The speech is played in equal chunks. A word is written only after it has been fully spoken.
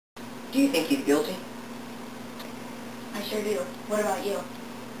Do you think he's guilty? I sure do. What about you?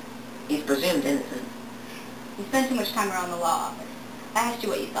 He's presumed innocent. You spend too much time around the law office. I asked you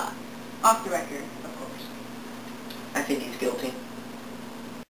what you thought. Off the record, of course. I think he's guilty.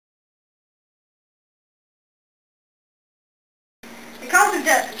 The cause of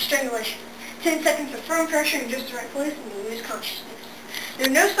death is strangulation. 10 seconds of firm pressure in just the right place and you lose consciousness. There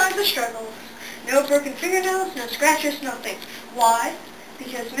are no signs of struggle, no broken fingernails, no scratches, nothing. Why?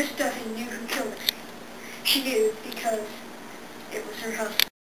 Because Miss Duffy knew who killed her. She knew because it was her husband.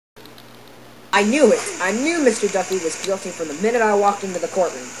 I knew it. I knew Mr. Duffy was guilty from the minute I walked into the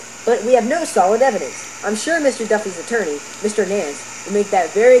courtroom. But we have no solid evidence. I'm sure Mr. Duffy's attorney, Mr. Nance, will make that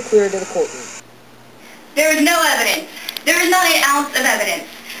very clear to the courtroom. There is no evidence. There is not an ounce of evidence.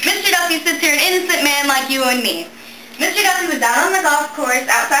 Mr. Duffy sits here an innocent man like you and me. Mr. Duffy was out on the golf course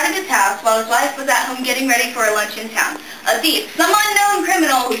outside of his house while his wife was at home getting ready for a lunch in town. A thief, some unknown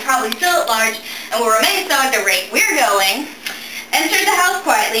criminal who's probably still at large and will remain so at the rate we're going, entered the house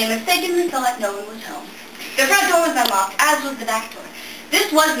quietly and mistakenly thought no one was home. The front door was unlocked, as was the back door.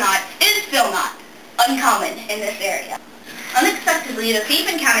 This was not, is still not, uncommon in this area. Unexpectedly, the thief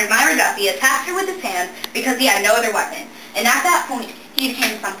encountered Myra Duffy, attacked her with his hands because he had no other weapon, and at that point, he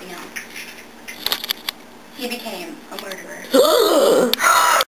became something else. He became a murderer.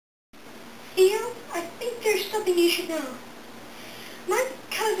 Theo, I think there's something you should know. My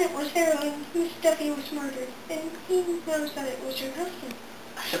cousin was there when Miss Duffy was murdered, and he knows that it was her husband.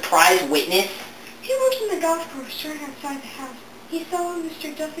 A surprise witness? He works in the golf course right outside the house. He saw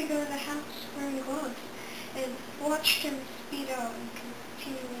Mr. Duffy go to the house wearing gloves, and watched him speed out and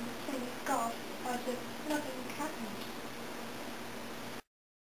continue playing golf as if nothing happened.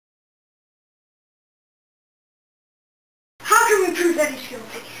 How can we prove that he's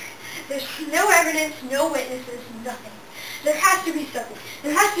guilty? There's no evidence, no witnesses, nothing. There has to be something.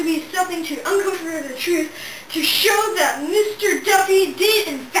 There has to be something to uncover the truth, to show that Mr. Duffy did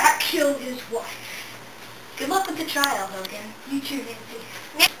in fact kill his wife. Good luck with the trial, Hogan. You too,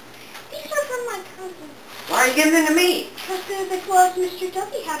 Nancy. These are from my cousin. Why are you giving them to me? Because they're the gloves Mr.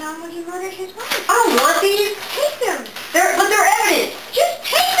 Duffy had on when he murdered his wife. I don't want these. Take them. But they're evidence. Just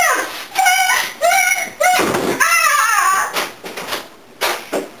take them.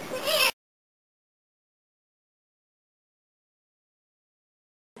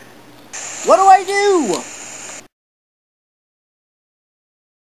 What do I do?